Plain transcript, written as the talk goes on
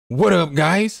What up,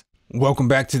 guys? Welcome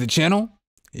back to the channel.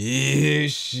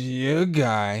 It's your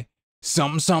guy,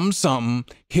 Something.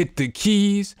 Hit the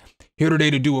keys. Here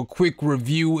today to do a quick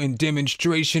review and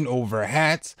demonstration over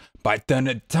Hatz by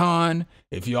Thenatan.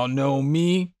 If y'all know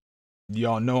me,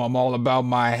 y'all know I'm all about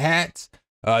my hats.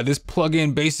 This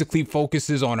plugin basically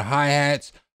focuses on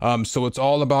hi-hats. So it's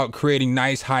all about creating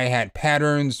nice hi-hat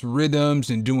patterns, rhythms,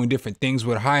 and doing different things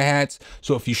with hi-hats.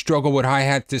 So if you struggle with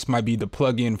hi-hats, this might be the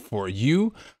plugin for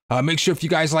you. Make sure if you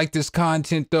guys like this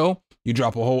content though, you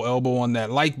drop a whole elbow on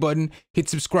that like button, hit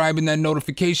subscribe and that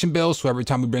notification bell so every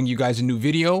time we bring you guys a new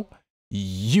video,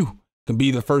 you can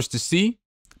be the first to see.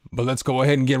 But let's go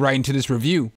ahead and get right into this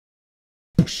review.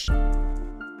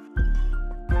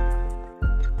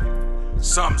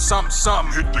 Something,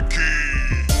 hit the key.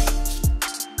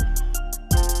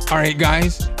 All right,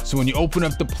 guys. So when you open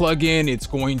up the plugin, it's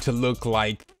going to look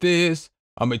like this.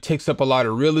 It takes up a lot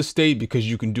of real estate because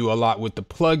you can do a lot with the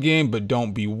plugin, but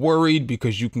don't be worried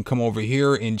because you can come over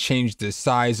here and change the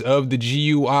size of the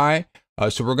GUI.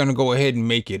 So we're going to go ahead and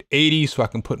make it 80 so I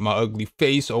can put my ugly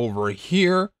face over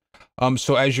here.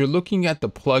 So as you're looking at the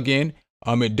plugin,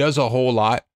 it does a whole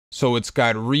lot. So it's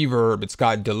got reverb, it's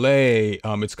got delay,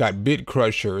 it's got bit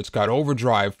crusher, it's got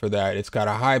overdrive for that. It's got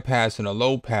a high pass and a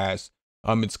low pass.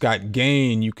 It's got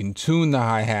gain, you can tune the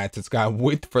hi-hats, it's got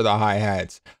width for the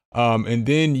hi-hats. And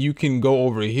then you can go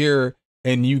over here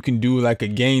and you can do like a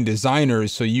gain designer.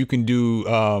 So you can do,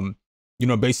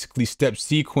 basically step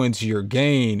sequence your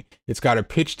gain. It's got a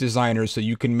pitch designer so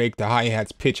you can make the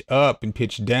hi-hats pitch up and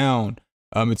pitch down.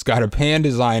 It's got a pan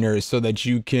designer so that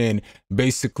you can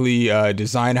basically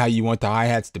design how you want the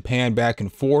hi-hats to pan back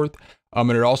and forth. And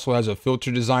it also has a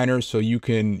filter designer so you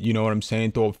can,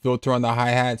 throw a filter on the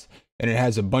hi-hats. And it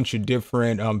has a bunch of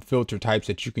different filter types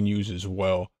that you can use as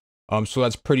well. So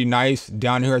that's pretty nice.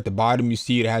 Down here at the bottom, you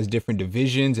see it has different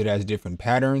divisions. It has different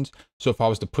patterns. So if I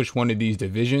was to push one of these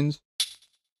divisions,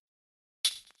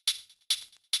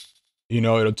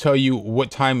 it'll tell you what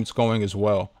time it's going as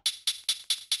well.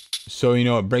 So,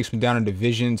 it breaks them down in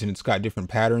divisions and it's got different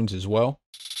patterns as well,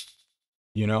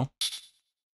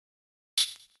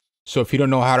 So if you don't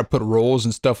know how to put rolls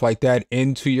and stuff like that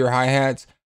into your hi-hats,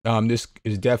 this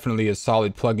is definitely a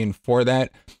solid plugin for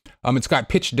that. It's got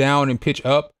pitch down and pitch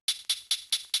up.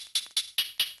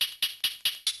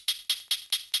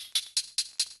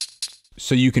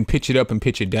 So you can pitch it up and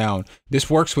pitch it down. This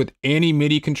works with any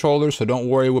MIDI controller, so don't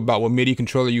worry about what MIDI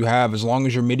controller you have. As long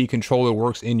as your MIDI controller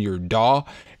works in your DAW,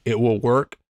 it will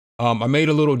work. I made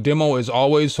a little demo as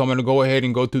always, so I'm gonna go ahead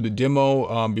and go through the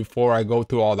demo before I go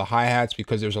through all the hi-hats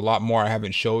because there's a lot more I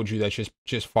haven't showed you that's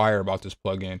just fire about this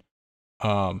plugin. So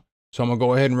I'm gonna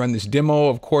go ahead and run this demo.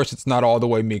 Of course, it's not all the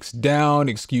way mixed down.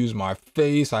 Excuse my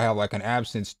face. I have like an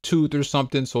absence tooth or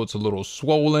something, so it's a little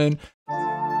swollen.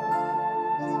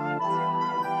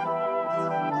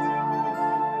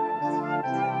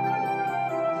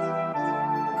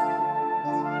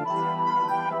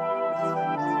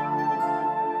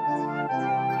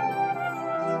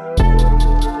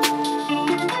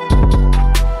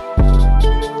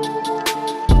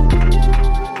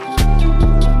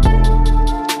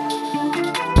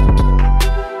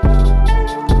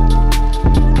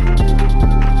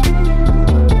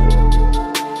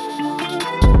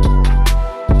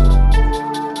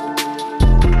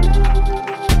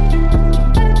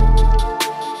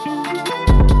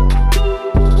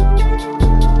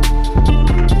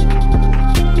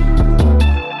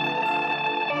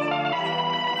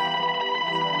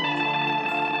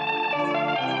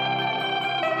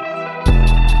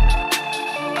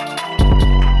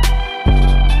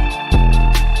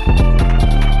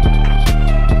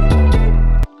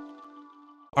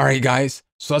 All right, guys,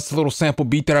 so that's a little sample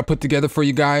beat that I put together for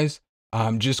you guys.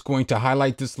 I'm just going to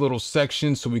highlight this little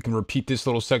section so we can repeat this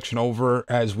little section over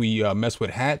as we mess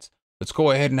with hats. Let's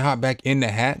go ahead and hop back into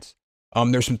hats.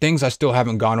 There's some things I still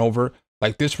haven't gone over.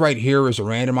 Like this right here is a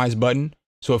randomize button.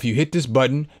 So if you hit this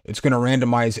button, it's going to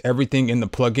randomize everything in the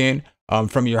plugin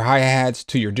from your hi-hats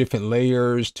to your different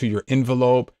layers to your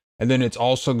envelope. And then it's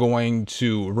also going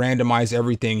to randomize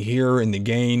everything here in the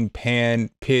gain, pan,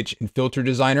 pitch, and filter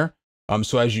designer.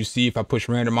 So as you see, if I push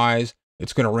randomize,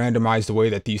 it's going to randomize the way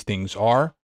that these things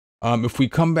are. If we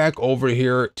come back over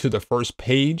here to the first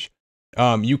page,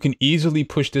 you can easily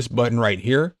push this button right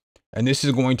here. And this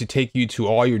is going to take you to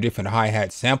all your different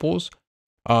hi-hat samples.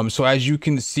 So as you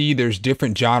can see, there's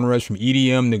different genres from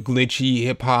EDM to glitchy,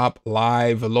 hip hop,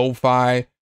 live, lo-fi,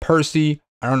 Percy.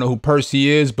 I don't know who Percy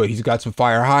is, but he's got some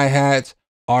fire hi-hats,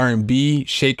 R&B,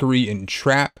 shakery, and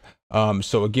trap.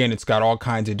 So again, it's got all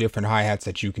kinds of different hi-hats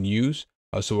that you can use.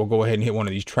 So we'll go ahead and hit one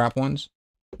of these trap ones.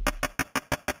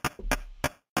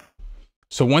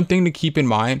 So one thing to keep in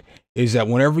mind is that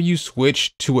whenever you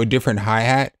switch to a different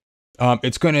hi-hat,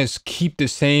 it's going to keep the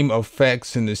same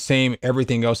effects and the same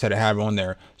everything else that I have on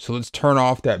there. So let's turn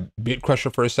off that bit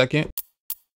crusher for a second.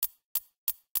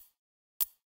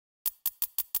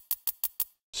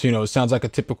 So, you know, it sounds like a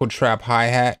typical trap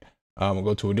hi-hat. We'll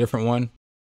go to a different one.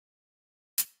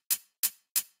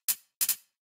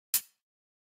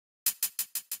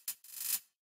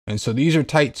 And so these are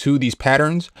tight too, these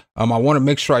patterns. I want to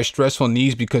make sure I stress on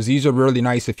these because these are really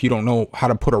nice if you don't know how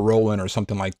to put a roll in or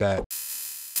something like that.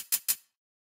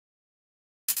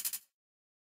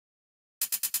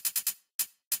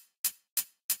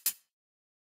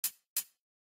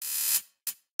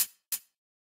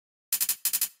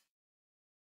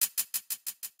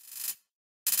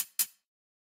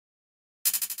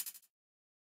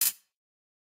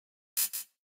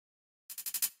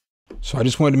 So I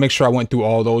just wanted to make sure I went through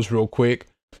all those real quick.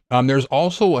 There's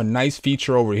also a nice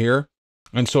feature over here.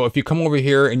 And so if you come over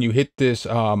here and you hit this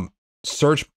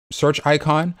search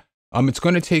icon, it's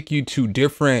going to take you to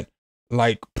different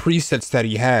like presets that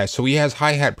he has. So he has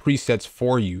hi-hat presets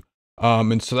for you.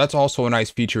 And so that's also a nice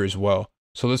feature as well.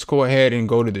 So let's go ahead and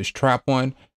go to this trap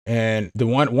one. And the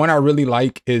one I really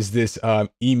like is this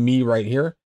E-Me right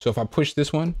here. So if I push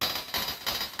this one.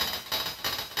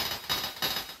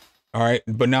 All right,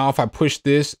 but now if I push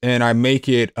this and I make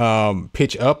it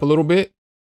pitch up a little bit,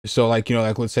 so like, you know,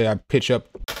 like let's say I pitch up,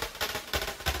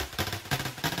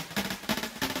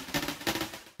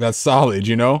 that's solid,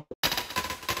 you know?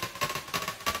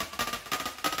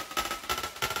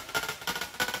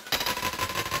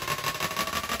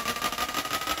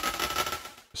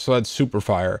 So that's super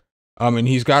fire. And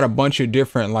he's got a bunch of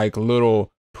different like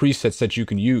little presets that you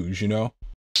can use, you know?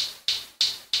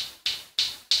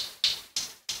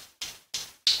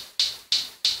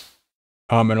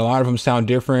 And a lot of them sound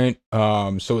different.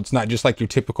 So it's not just like your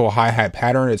typical hi-hat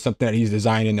pattern. It's something that he's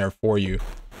designed in there for you.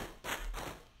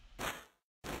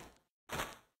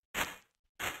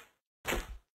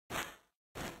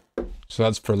 So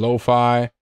that's for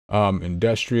lo-fi,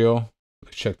 industrial.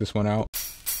 Let's check this one out.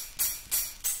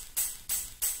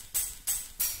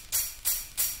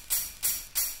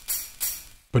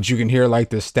 But you can hear like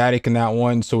the static in that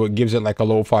one. So it gives it like a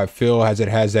lo-fi feel as it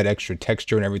has that extra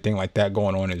texture and everything like that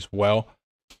going on as well.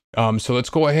 So let's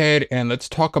go ahead and let's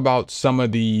talk about some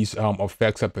of these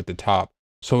effects up at the top.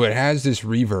 So it has this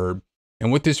reverb, and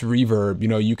with this reverb, you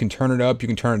know, you can turn it up, you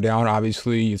can turn it down.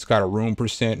 Obviously, it's got a room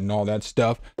percent and all that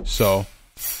stuff. So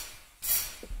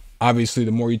obviously,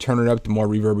 the more you turn it up, the more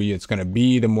reverby it's going to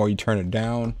be. The more you turn it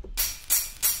down,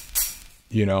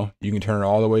 you know, you can turn it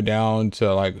all the way down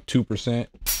to like 2%.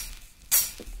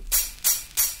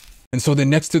 And so then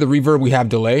next to the reverb, we have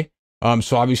delay.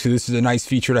 So obviously this is a nice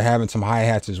feature to have in some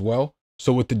hi-hats as well.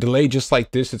 So with the delay, just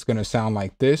like this, it's going to sound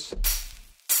like this.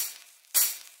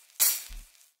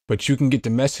 But you can get to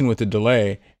messing with the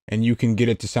delay and you can get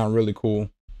it to sound really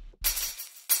cool.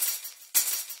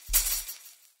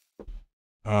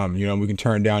 You know, we can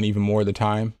turn it down even more of the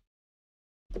time.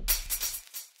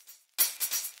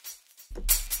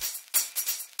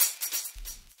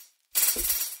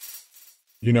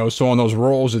 You know, so on those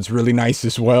rolls, it's really nice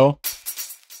as well.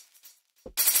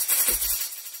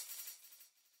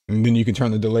 And then you can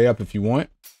turn the delay up if you want.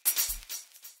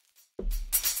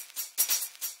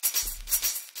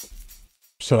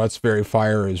 So that's very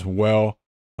fire as well.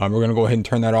 We're going to go ahead and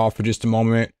turn that off for just a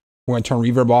moment. We're going to turn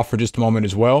reverb off for just a moment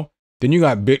as well. Then you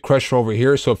got bit crusher over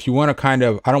here. So if you want to kind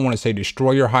of, I don't want to say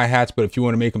destroy your hi-hats, but if you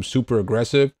want to make them super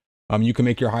aggressive, you can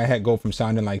make your hi-hat go from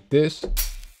sounding like this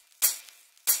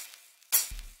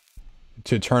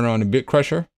to turn on the bit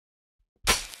crusher.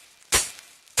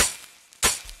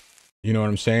 You know what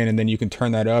I'm saying? And then you can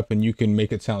turn that up and you can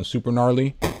make it sound super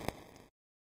gnarly.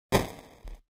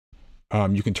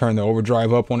 You can turn the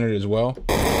overdrive up on it as well.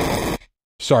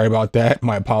 Sorry about that.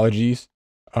 My apologies.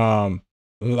 Loud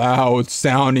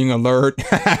sounding alert.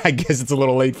 I guess it's a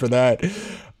little late for that.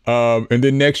 And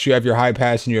then next you have your high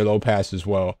pass and your low pass as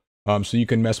well. So you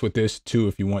can mess with this too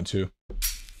if you want to.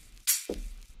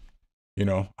 You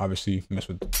know, obviously mess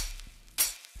with.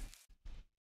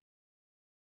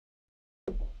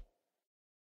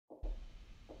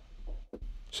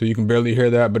 So you can barely hear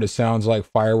that, but it sounds like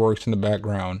fireworks in the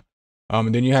background.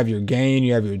 And then you have your gain,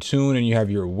 you have your tune, and you have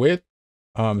your width.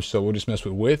 So we'll just mess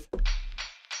with width.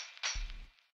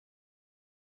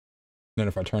 Then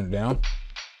if I turn it down.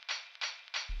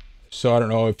 So I don't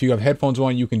know, if you have headphones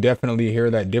on, you can definitely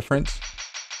hear that difference.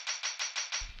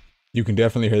 You can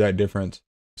definitely hear that difference.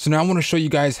 So now I want to show you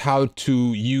guys how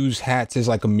to use hats as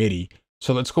like a MIDI.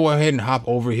 So let's go ahead and hop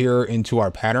over here into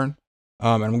our pattern.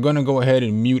 And I'm going to go ahead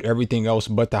and mute everything else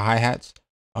but the hi-hats.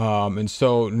 And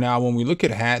so now when we look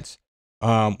at hats,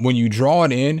 when you draw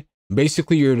it in,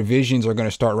 basically your divisions are going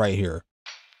to start right here.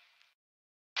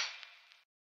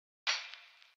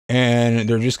 And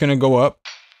they're just going to go up.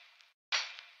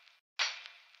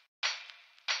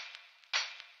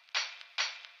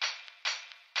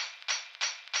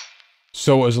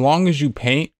 So as long as you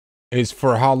paint is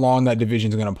for how long that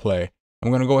division is going to play. I'm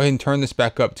going to go ahead and turn this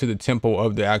back up to the tempo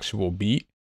of the actual beat.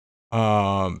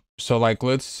 So like,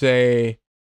 let's say,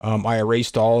 I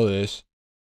erased all of this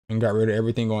and got rid of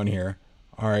everything on here.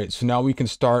 All right. So now we can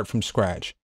start from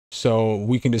scratch. So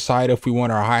we can decide if we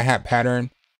want our hi-hat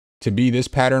pattern to be this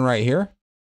pattern right here.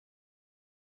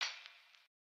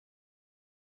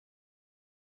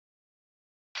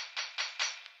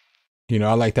 You know,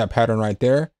 I like that pattern right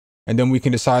there. And then we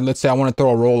can decide, let's say I want to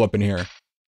throw a roll up in here.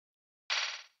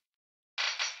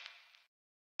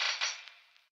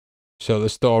 So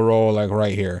let's throw a roll like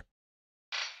right here.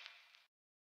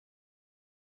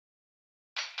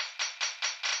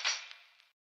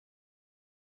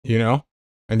 You know,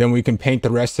 and then we can paint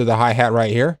the rest of the hi-hat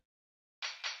right here.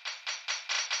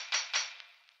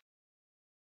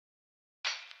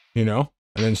 You know,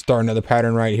 and then start another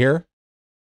pattern right here.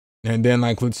 And then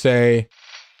like, let's say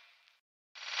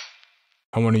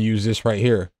I want to use this right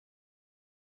here.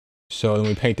 So then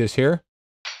we paint this here.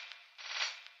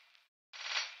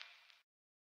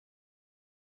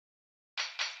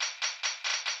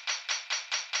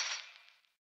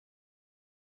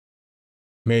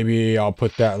 Maybe I'll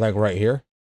put that like right here.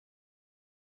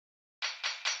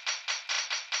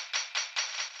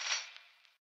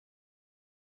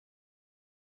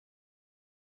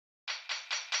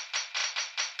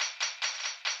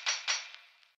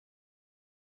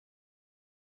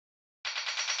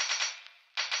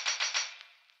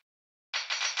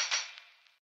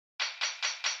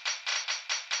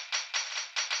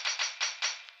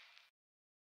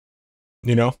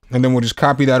 You know, and then we'll just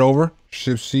copy that over,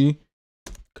 Shift C,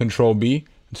 Control B.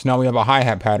 So now we have a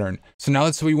hi-hat pattern. So now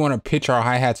let's say we want to pitch our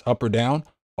hi-hats up or down.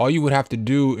 All you would have to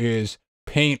do is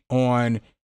paint on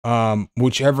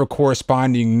whichever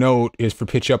corresponding note is for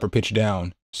pitch up or pitch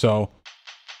down. So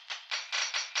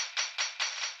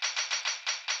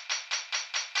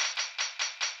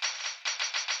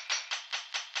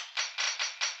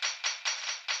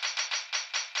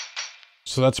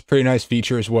that's a pretty nice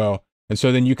feature as well. And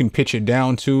so then you can pitch it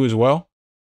down too as well.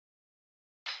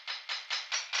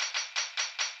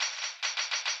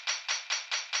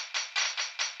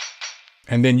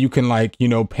 And then you can like, you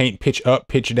know, paint pitch up,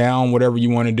 pitch down, whatever you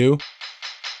want to do.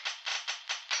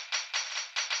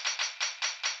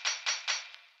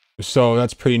 So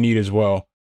that's pretty neat as well.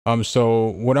 So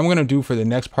what I'm going to do for the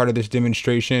next part of this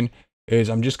demonstration is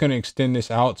I'm just going to extend this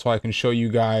out so I can show you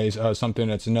guys something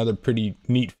that's another pretty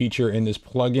neat feature in this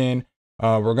plugin.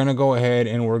 We're going to go ahead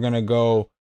and we're going to go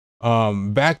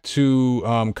back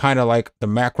to kind of like the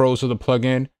macros of the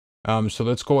plugin. So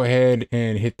let's go ahead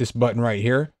and hit this button right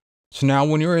here. So now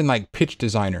when you're in like Pitch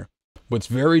Designer, what's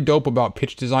very dope about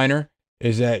Pitch Designer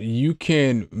is that you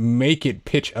can make it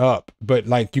pitch up, but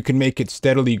like you can make it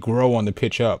steadily grow on the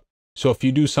pitch up. So if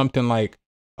you do something like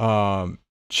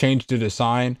change the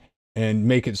design and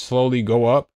make it slowly go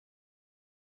up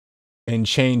and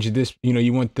change this, you know,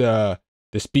 you want the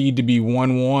speed to be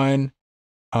 1-1.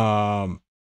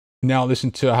 Now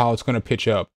listen to how it's going to pitch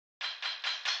up.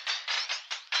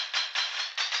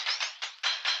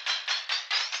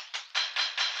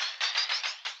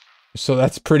 So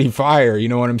that's pretty fire, you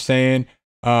know what I'm saying?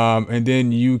 And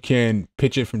then you can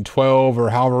pitch it from 12 or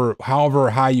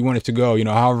however high you want it to go, you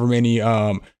know, however many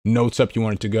notes up you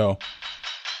want it to go.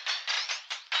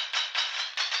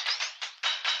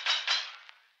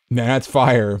 Now that's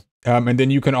fire. And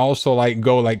then you can also like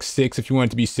go like 6 if you want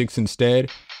it to be 6 instead.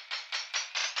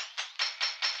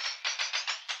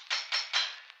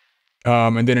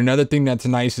 And then another thing that's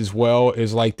nice as well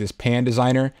is like this pan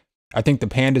designer. I think the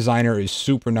pan designer is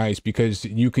super nice because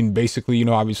you can basically, you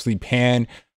know, obviously pan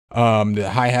the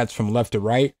hi-hats from left to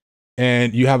right,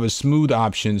 and you have a smooth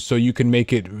option. So you can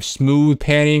make it smooth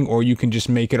panning, or you can just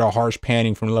make it a harsh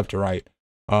panning from left to right.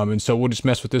 And so we'll just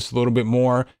mess with this a little bit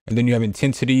more. And then you have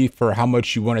intensity for how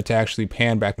much you want it to actually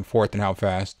pan back and forth and how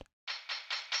fast.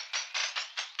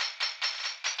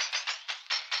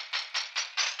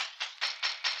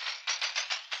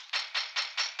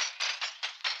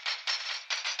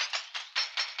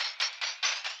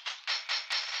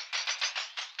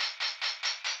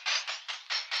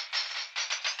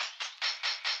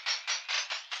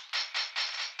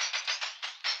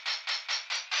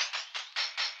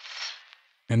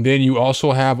 And then you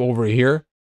also have over here,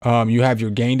 you have your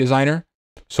gain designer.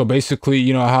 So basically,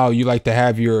 you know how you like to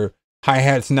have your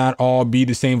hi-hats not all be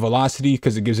the same velocity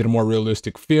because it gives it a more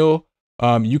realistic feel.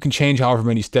 You can change however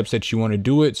many steps that you want to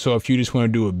do it. So if you just want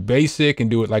to do it basic and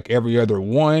do it like every other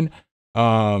one,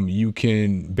 you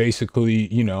can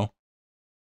basically, you know,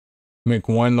 make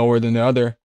one lower than the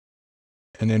other,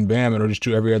 and then bam, it'll just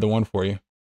do every other one for you.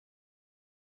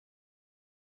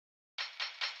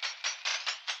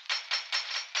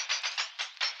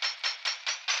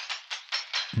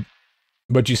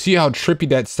 But you see how trippy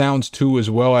that sounds too, as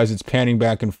well as it's panning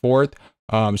back and forth.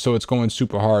 So it's going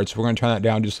super hard. So we're going to turn that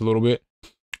down just a little bit.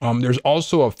 There's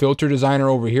also a filter designer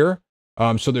over here.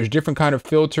 So there's different kind of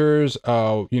filters.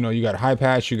 You know, you got high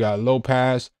pass, you got low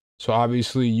pass. So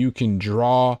obviously you can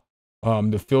draw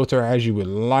the filter as you would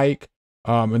like.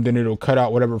 And then it'll cut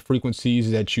out whatever frequencies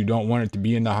that you don't want it to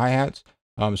be in the hi-hats.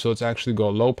 So let's actually go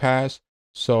low pass.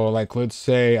 So like, let's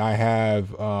say I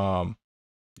have,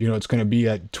 you know, it's going to be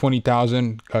at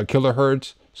 20,000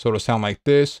 kilohertz. So it'll sound like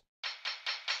this.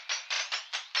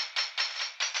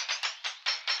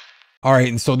 All right.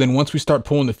 And so then once we start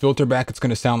pulling the filter back, it's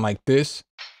going to sound like this.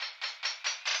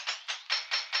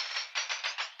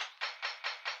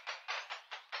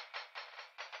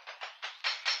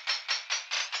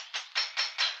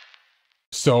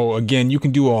 So again, you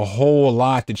can do a whole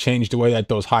lot to change the way that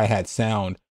those hi-hats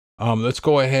sound. Let's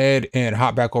go ahead and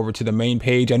hop back over to the main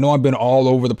page. I know I've been all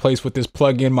over the place with this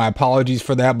plugin. My apologies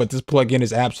for that, but this plugin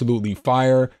is absolutely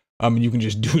fire. You can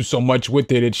just do so much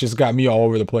with it. It's just got me all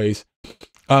over the place.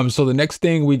 So the next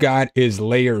thing we got is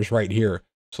layers right here.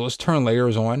 So let's turn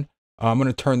layers on. I'm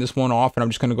going to turn this one off, and I'm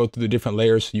just going to go through the different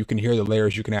layers so you can hear the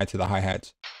layers you can add to the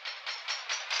hi-hats.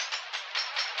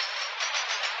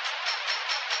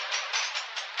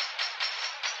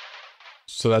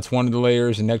 So that's one of the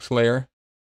layers. The next layer.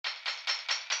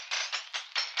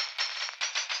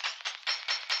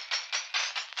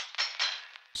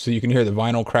 So you can hear the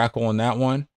vinyl crackle on that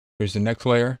one. Here's the next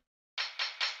layer.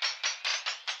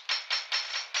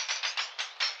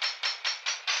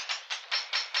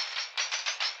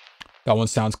 That one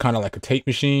sounds kind of like a tape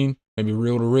machine, maybe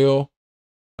reel to reel.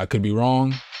 I could be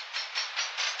wrong.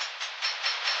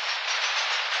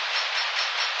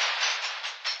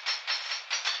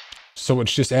 So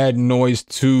it's just adding noise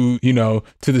to, you know,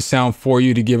 to the sound for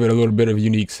you to give it a little bit of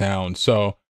unique sound.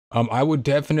 So I would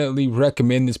definitely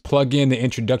recommend this plugin. The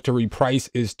introductory price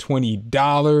is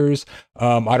 $20.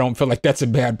 I don't feel like that's a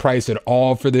bad price at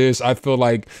all for this. I feel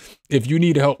like if you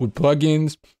need help with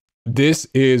plugins, this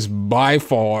is by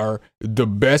far the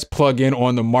best plugin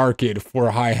on the market for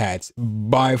hi-hats,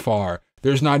 by far.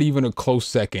 There's not even a close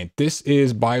second. This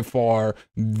is by far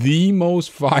the most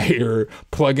fire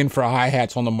plugin for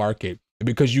hi-hats on the market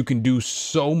because you can do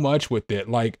so much with it.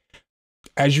 Like,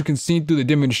 as you can see through the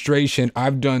demonstration,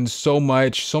 I've done so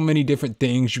much, so many different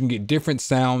things. You can get different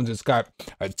sounds. It's got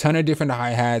a ton of different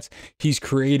hi-hats. He's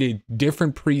created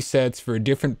different presets for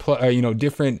different, you know,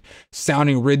 different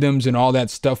sounding rhythms and all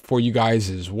that stuff for you guys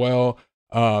as well.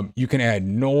 You can add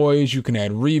noise, you can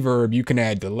add reverb, you can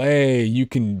add delay, you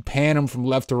can pan them from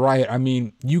left to right. I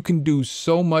mean, you can do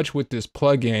so much with this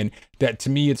plugin that to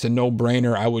me, it's a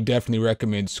no-brainer. I would definitely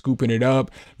recommend scooping it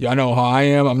up. Y'all know how I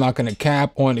am. I'm not going to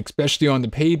cap on, especially on the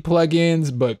paid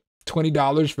plugins, but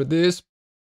 $20 for this.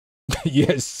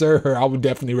 Yes, sir. I would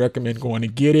definitely recommend going to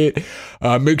get it.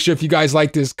 Make sure if you guys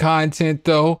like this content,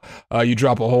 though, you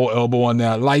drop a whole elbow on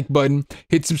that like button.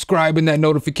 Hit subscribe and that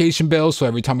notification bell so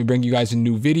every time we bring you guys a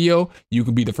new video, you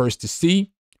can be the first to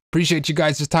see. Appreciate you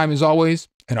guys' time as always,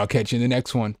 and I'll catch you in the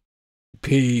next one.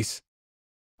 Peace.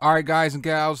 All right, guys and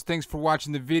gals, thanks for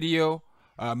watching the video.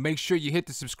 Make sure you hit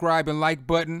the subscribe and like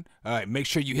button. Make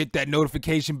sure you hit that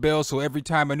notification bell so every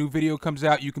time a new video comes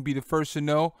out, you can be the first to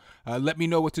know. Let me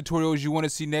know what tutorials you want to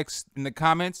see next in the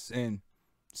comments, and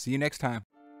see you next time.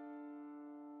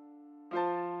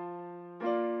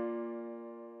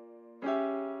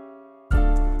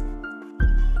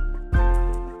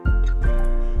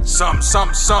 Sum,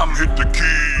 hit the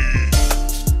key.